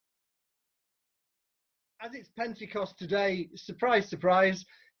as it's Pentecost today, surprise, surprise,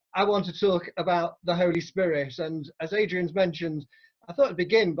 I want to talk about the Holy Spirit. And as Adrian's mentioned, I thought I'd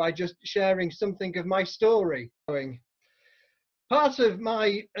begin by just sharing something of my story. Part of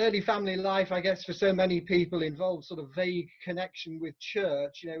my early family life, I guess, for so many people involved sort of vague connection with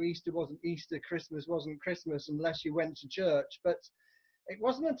church. You know, Easter wasn't Easter, Christmas wasn't Christmas unless you went to church. But it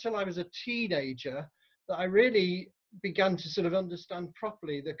wasn't until I was a teenager that I really began to sort of understand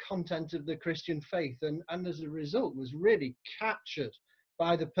properly the content of the Christian faith, and as a result was really captured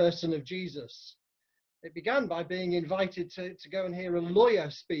by the person of Jesus. It began by being invited to go and hear a lawyer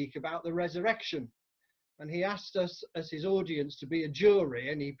speak about the resurrection. And he asked us as his audience to be a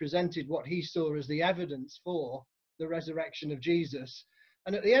jury, and he presented what he saw as the evidence for the resurrection of Jesus.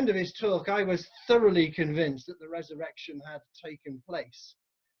 And at the end of his talk, I was thoroughly convinced that the resurrection had taken place.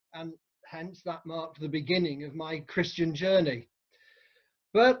 And hence that marked the beginning of my Christian journey.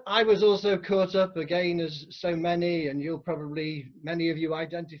 But I was also caught up again, as so many, and you'll probably, many of you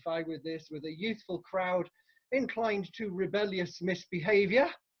identify with this, with a youthful crowd inclined to rebellious misbehavior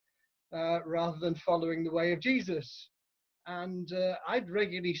rather than following the way of Jesus. And I'd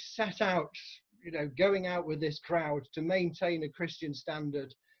regularly set out, going out with this crowd to maintain a Christian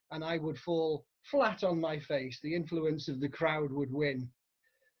standard, and I would fall flat on my face. The influence of the crowd would win.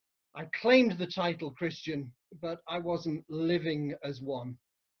 I claimed the title Christian, but I wasn't living as one.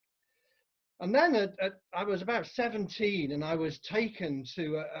 And then I was about 17, and I was taken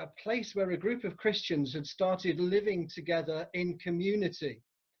to a place where a group of Christians had started living together in community.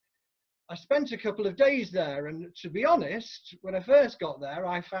 I spent a couple of days there, and to be honest, when I first got there,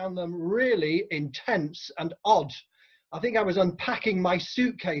 I found them really intense and odd. I think I was unpacking my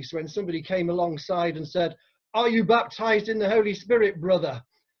suitcase when somebody came alongside and said, "Are you baptized in the Holy Spirit, brother?"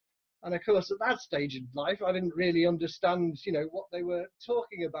 And of course, at that stage in life, I didn't really understand, what they were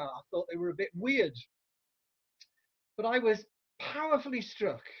talking about. I thought they were a bit weird. But I was powerfully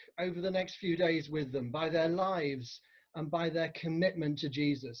struck over the next few days with them by their lives and by their commitment to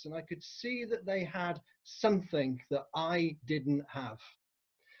Jesus. And I could see that they had something that I didn't have.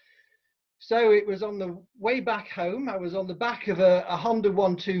 So it was on the way back home. I was on the back of a Honda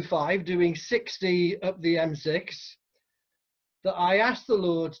 125 doing 60 up the M6. That I asked the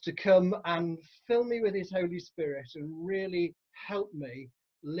Lord to come and fill me with his Holy Spirit and really help me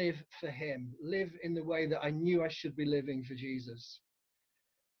live for him, live in the way that I knew I should be living for Jesus.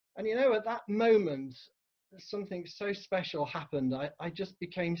 And at that moment, something so special happened. I just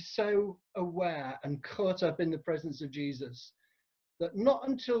became so aware and caught up in the presence of Jesus that not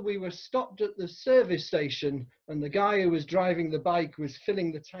until we were stopped at the service station and the guy who was driving the bike was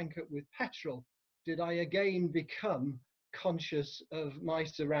filling the tank up with petrol did I again become conscious of my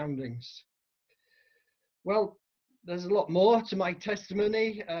surroundings. Well, there's a lot more to my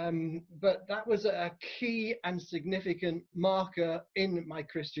testimony, but that was a key and significant marker in my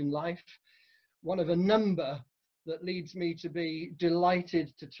Christian life, one of a number that leads me to be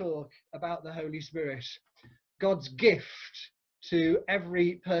delighted to talk about the Holy Spirit, God's gift to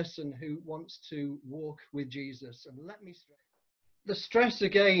every person who wants to walk with Jesus. And let me stress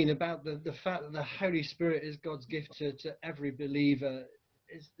again about the fact that the Holy Spirit is God's gift to every believer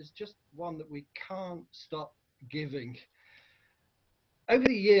is just one that we can't stop giving. Over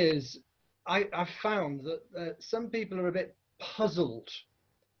the years, I've found that some people are a bit puzzled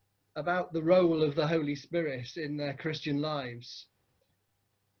about the role of the Holy Spirit in their Christian lives.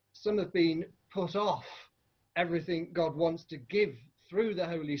 Some have been put off everything God wants to give through the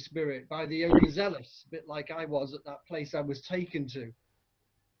Holy Spirit by the overzealous, a bit like I was at that place I was taken to.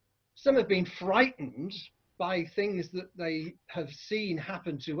 Some have been frightened by things that they have seen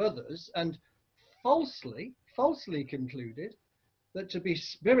happen to others and falsely concluded that to be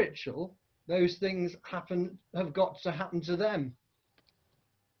spiritual, those things have got to happen to them.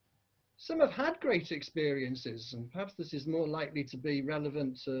 Some have had great experiences, and perhaps this is more likely to be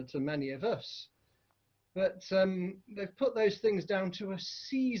relevant to many of us. But they've put those things down to a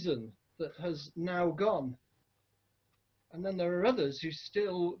season that has now gone. And then there are others who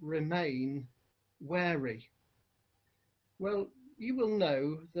still remain wary. Well, you will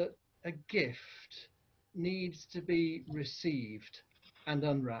know that a gift needs to be received and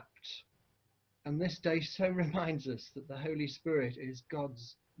unwrapped. And this day so reminds us that the Holy Spirit is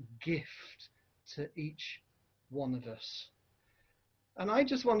God's gift to each one of us. And I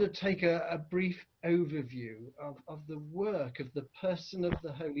just want to take a brief overview of the work of the person of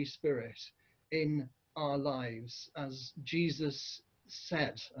the Holy Spirit in our lives, as Jesus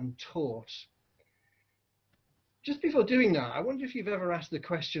said and taught. Just before doing that, I wonder if you've ever asked the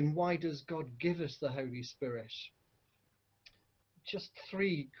question, why does God give us the Holy Spirit? just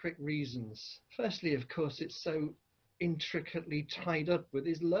three quick reasons. Firstly, of course, it's so intricately tied up with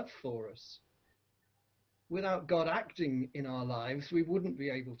his love for us. Without God acting in our lives, we wouldn't be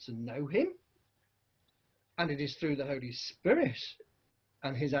able to know him. And it is through the Holy Spirit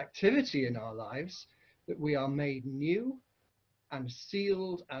and his activity in our lives that we are made new and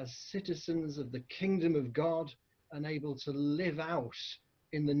sealed as citizens of the kingdom of God and able to live out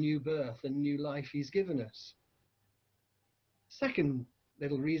in the new birth and new life he's given us. Second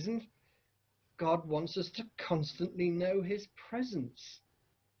little reason, God wants us to constantly know his presence.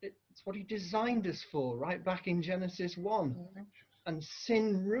 It's what he designed us for, right back in Genesis 1. And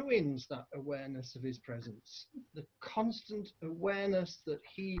sin ruins that awareness of his presence. The constant awareness that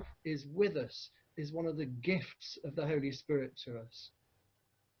he is with us is one of the gifts of the Holy Spirit to us.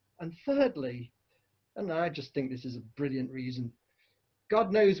 And thirdly, and I just think this is a brilliant reason,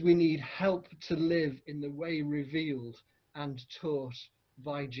 God knows we need help to live in the way revealed and taught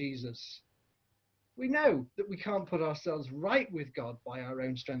by Jesus. We know that we can't put ourselves right with God by our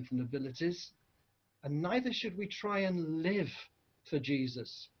own strength and abilities, and neither should we try and live for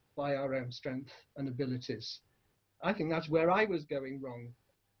Jesus by our own strength and abilities. I think that's where I was going wrong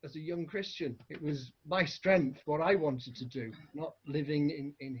as a young Christian. It was my strength, what I wanted to do, not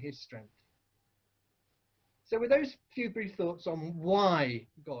living in his strength. So with those few brief thoughts on why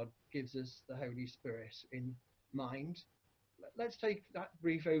God gives us the Holy Spirit in mind, let's take that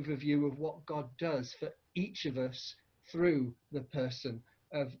brief overview of what God does for each of us through the person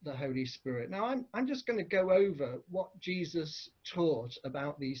of the Holy Spirit. Now, I'm just going to go over what Jesus taught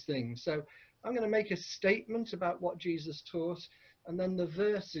about these things. So I'm going to make a statement about what Jesus taught, and then the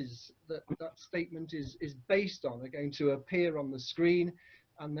verses that that statement is based on are going to appear on the screen,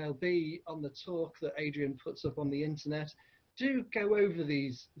 and they'll be on the talk that Adrian puts up on the internet. Do go over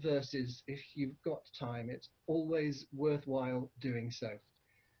these verses if you've got time. It's always worthwhile doing so.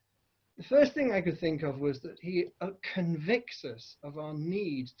 The first thing I could think of was that he convicts us of our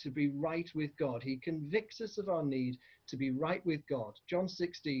need to be right with God. He convicts us of our need to be right with God. John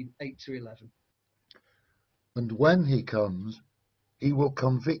 16, 8-11. And when he comes, he will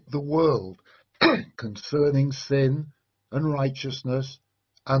convict the world concerning sin and righteousness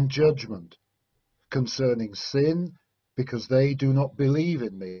and judgment. Concerning sin, because they do not believe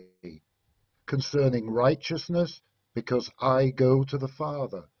in me. Concerning righteousness, because I go to the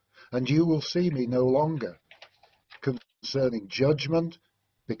Father, and you will see me no longer. Concerning judgment,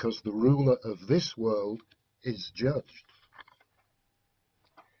 because the ruler of this world is judged.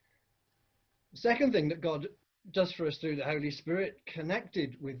 The second thing that God does for us through the Holy Spirit,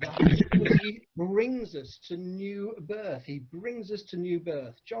 connected with that, is that he brings us to new birth. He brings us to new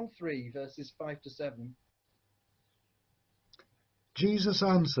birth. John 3, verses 5-7. Jesus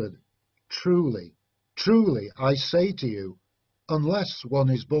answered, Truly, truly, I say to you, unless one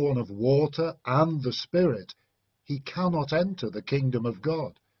is born of water and the Spirit, he cannot enter the kingdom of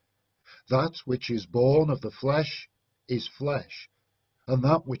God. That which is born of the flesh is flesh, and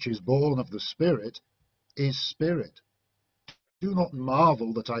that which is born of the Spirit is spirit. Do not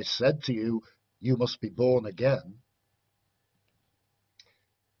marvel that I said to you, you must be born again.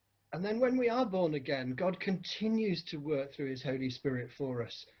 And then when we are born again, God continues to work through his Holy Spirit for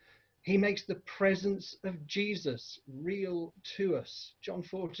us. He makes the presence of Jesus real to us. John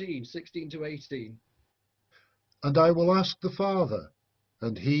 14, 16-18. And I will ask the Father,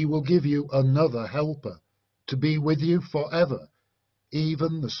 and he will give you another helper, to be with you forever,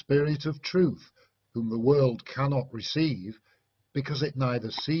 even the Spirit of truth, whom the world cannot receive, because it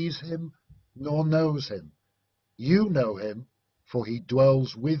neither sees him nor knows him. You know him, for he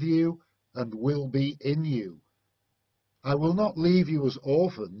dwells with you and will be in you. I will not leave you as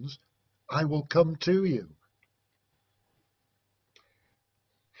orphans, I will come to you.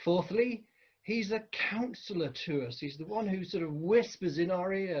 Fourthly, he's a counselor to us. He's the one who sort of whispers in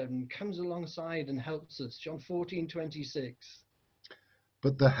our ear and comes alongside and helps us. John 14, 26.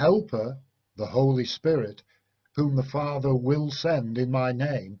 But the Helper, the Holy Spirit, whom the Father will send in my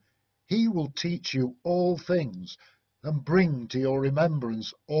name, he will teach you all things and bring to your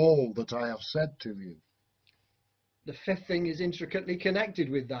remembrance all that I have said to you. The fifth thing is intricately connected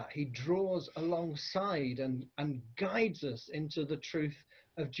with that. He draws alongside and guides us into the truth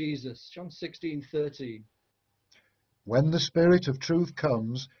of Jesus. John 16, 13. When the Spirit of truth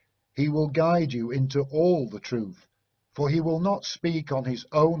comes, he will guide you into all the truth, for he will not speak on his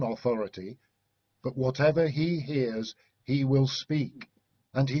own authority, but whatever he hears, he will speak,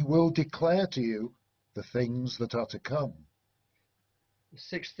 and he will declare to you the things that are to come. The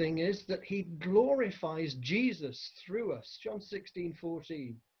sixth thing is that he glorifies Jesus through us. John 16,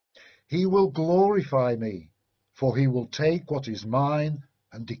 14. He will glorify me, for he will take what is mine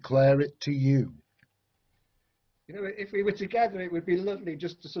and declare it to you. You know, if we were together, it would be lovely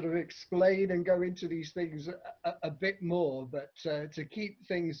just to sort of explain and go into these things a bit more, but to keep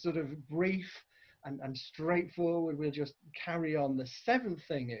things sort of brief and straightforward, we'll just carry on. The seventh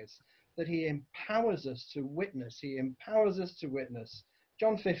thing is that he empowers us to witness. He empowers us to witness.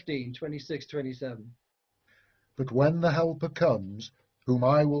 John 15, 26, 27. But when the Helper comes, whom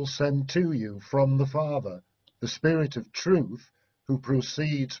I will send to you from the Father, the Spirit of truth, who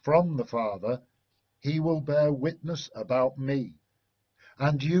proceeds from the Father, he will bear witness about me.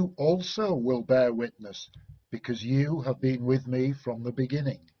 And you also will bear witness, because you have been with me from the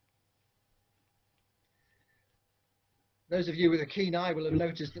beginning. Those of you with a keen eye will have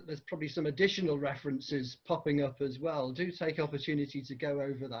noticed that there's probably some additional references popping up as well. Do take opportunity to go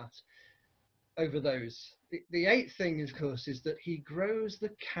over those. The eighth thing, of course, is that he grows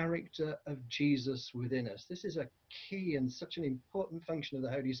the character of Jesus within us. This is a key and such an important function of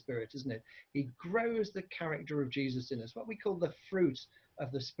the Holy Spirit, isn't it? He grows the character of Jesus in us, what we call the fruit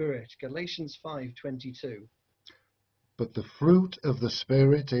of the Spirit, Galatians 5:22. But the fruit of the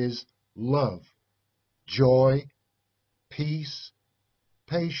Spirit is love, joy, peace,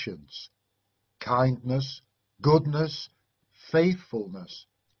 patience, kindness, goodness, faithfulness,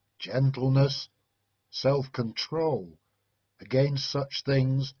 gentleness, self-control. Against such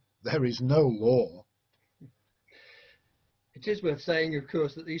things there is no law. It is worth saying, of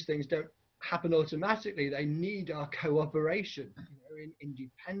course, that these things don't happen automatically. They need our cooperation. In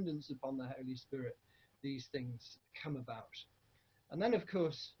dependence upon the Holy Spirit, these things come about. And then, of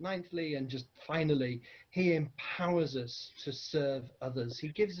course, ninthly and just finally, he empowers us to serve others. He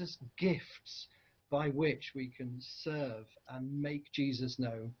gives us gifts by which we can serve and make Jesus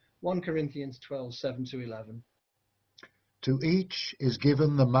known. 1 Corinthians 12, 7-11. To each is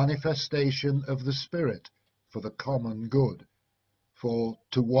given the manifestation of the Spirit for the common good. For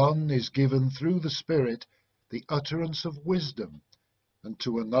to one is given through the Spirit the utterance of wisdom, and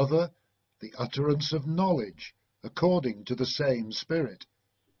to another the utterance of knowledge, according to the same Spirit,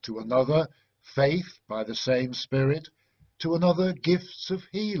 to another faith by the same Spirit, to another gifts of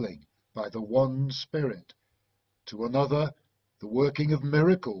healing by the one Spirit, to another the working of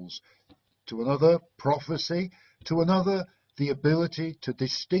miracles, to another prophecy, to another the ability to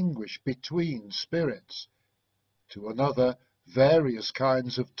distinguish between spirits, to another various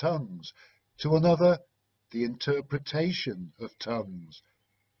kinds of tongues, to another the interpretation of tongues.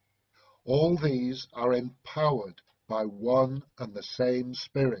 All these are empowered by one and the same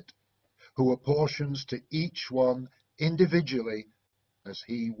Spirit, who apportions to each one individually as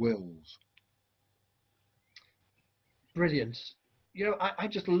he wills. Brilliant. You know, I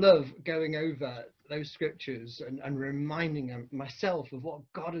just love going over those scriptures and reminding myself of what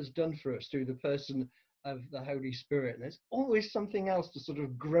God has done for us through the person of the Holy Spirit. And there's always something else to sort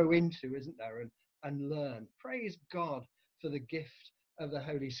of grow into, isn't there, and learn. Praise God for the gift of the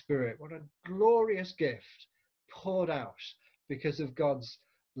Holy Spirit. What a glorious gift poured out because of God's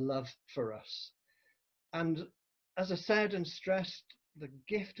love for us. And as I said and stressed, the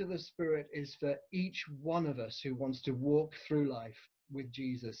gift of the Spirit is for each one of us who wants to walk through life with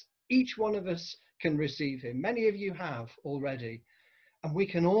Jesus. Each one of us can receive him. Many of you have already. And we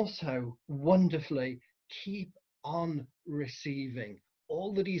can also wonderfully keep on receiving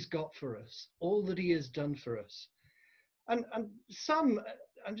all that he's got for us, all that he has done for us. And some,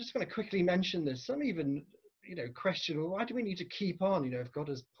 I'm just going to quickly mention this, some even question, well, why do we need to keep on? If God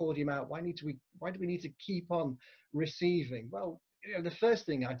has poured him out, why do we need to keep on receiving? Well, the first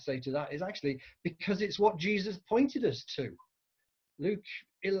thing I'd say to that is actually because it's what Jesus pointed us to. Luke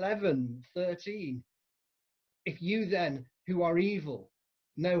 11:13. If you then, who are evil,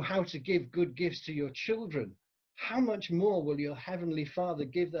 know how to give good gifts to your children, how much more will your heavenly Father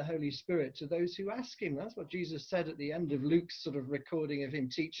give the Holy Spirit to those who ask him? That's what Jesus said at the end of Luke's sort of recording of him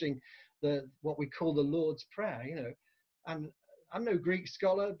teaching what we call the Lord's Prayer, And I'm no Greek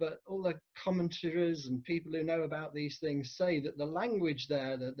scholar, but all the commentators and people who know about these things say that the language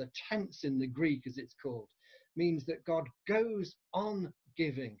there, the tense in the Greek, as it's called, means that God goes on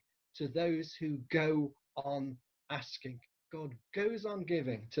giving to those who go on asking. God goes on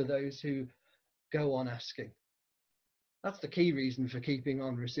giving to those who go on asking. That's the key reason for keeping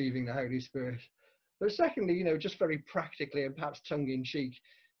on receiving the Holy Spirit. But secondly, just very practically and perhaps tongue-in-cheek,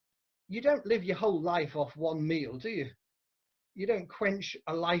 you don't live your whole life off one meal, do you? You don't quench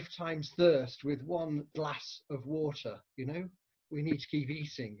a lifetime's thirst with one glass of water, We need to keep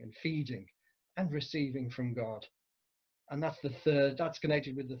eating and feeding and receiving from God. And that's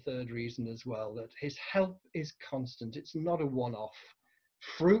connected with the third reason as well, that his help is constant. It's not a one-off.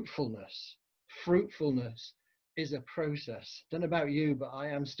 Fruitfulness is a process. Don't know about you, but I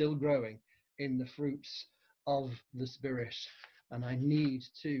am still growing in the fruits of the Spirit, and I need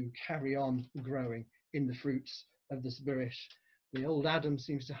to carry on growing in the fruits of the Spirit. The old Adam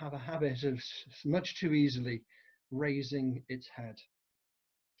seems to have a habit of much too easily raising its head.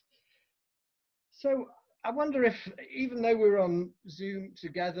 So I wonder if, even though we're on Zoom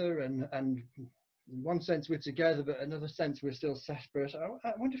together, and in one sense we're together, but in another sense we're still separate,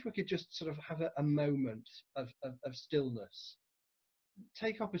 I wonder if we could just sort of have a moment of stillness.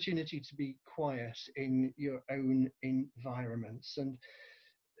 Take opportunity to be quiet in your own environments, and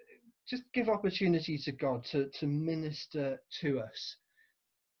just give opportunity to God to minister to us,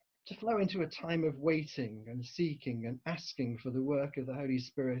 to flow into a time of waiting and seeking and asking for the work of the Holy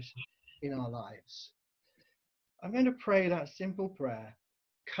Spirit in our lives. I'm going to pray that simple prayer: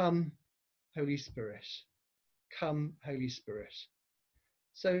 come, Holy Spirit. Come, Holy Spirit.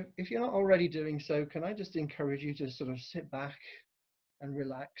 So if you're not already doing so, can I just encourage you to sort of sit back and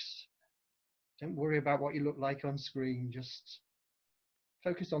relax? Don't worry about what you look like on screen. Just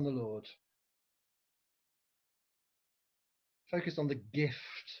focus on the Lord. Focus on the gift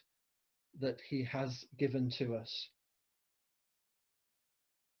that he has given to us.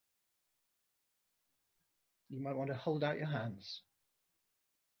 You might want to hold out your hands.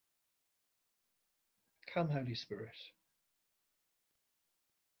 Come, Holy Spirit.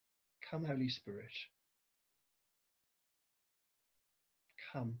 Come, Holy Spirit.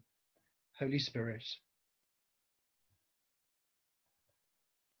 Come, Holy Spirit.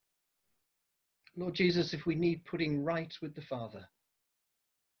 Lord Jesus, if we need putting right with the Father,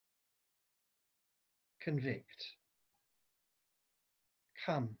 convict.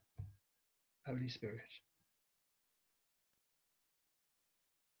 Come, Holy Spirit.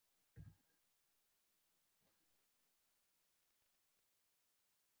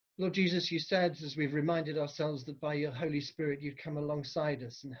 Lord Jesus, you said, as we've reminded ourselves, that by your Holy Spirit you'd come alongside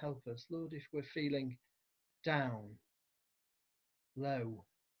us and help us. Lord, if we're feeling down, low,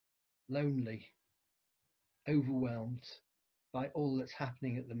 lonely, overwhelmed by all that's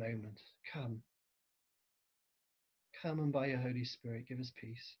happening at the moment, come. Come, and by your Holy Spirit give us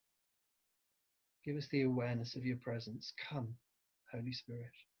peace. Give us the awareness of your presence. Come, Holy Spirit.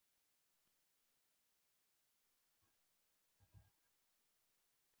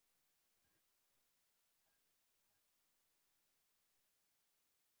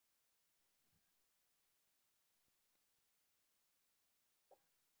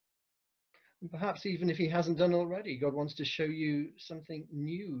 And perhaps even if he hasn't done already, God wants to show you something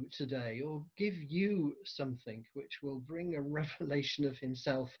new today, or give you something which will bring a revelation of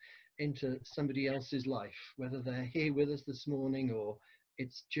himself into somebody else's life, whether they're here with us this morning or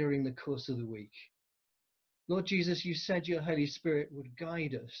it's during the course of the week. Lord Jesus, you said your Holy Spirit would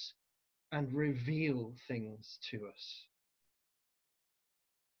guide us and reveal things to us.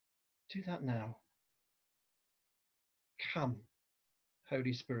 Do that now. Come,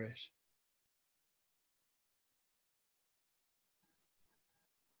 Holy Spirit.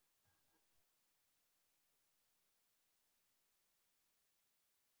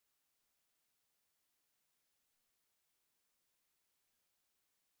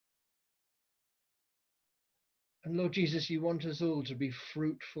 And Lord Jesus, you want us all to be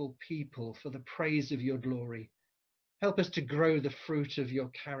fruitful people for the praise of your glory. Help us to grow the fruit of your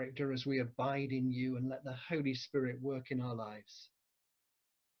character as we abide in you, and let the Holy Spirit work in our lives.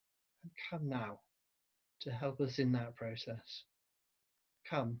 And come now to help us in that process.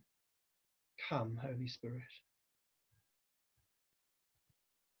 Come, come, Holy Spirit.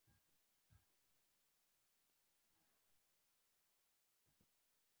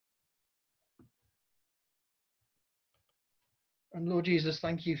 And Lord Jesus,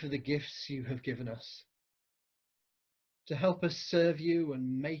 thank you for the gifts you have given us to help us serve you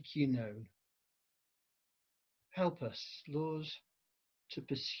and make you known. Help us, Lord, to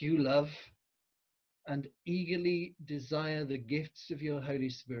pursue love and eagerly desire the gifts of your Holy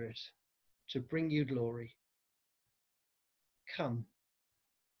Spirit to bring you glory. Come,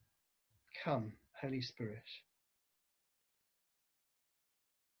 come, Holy Spirit.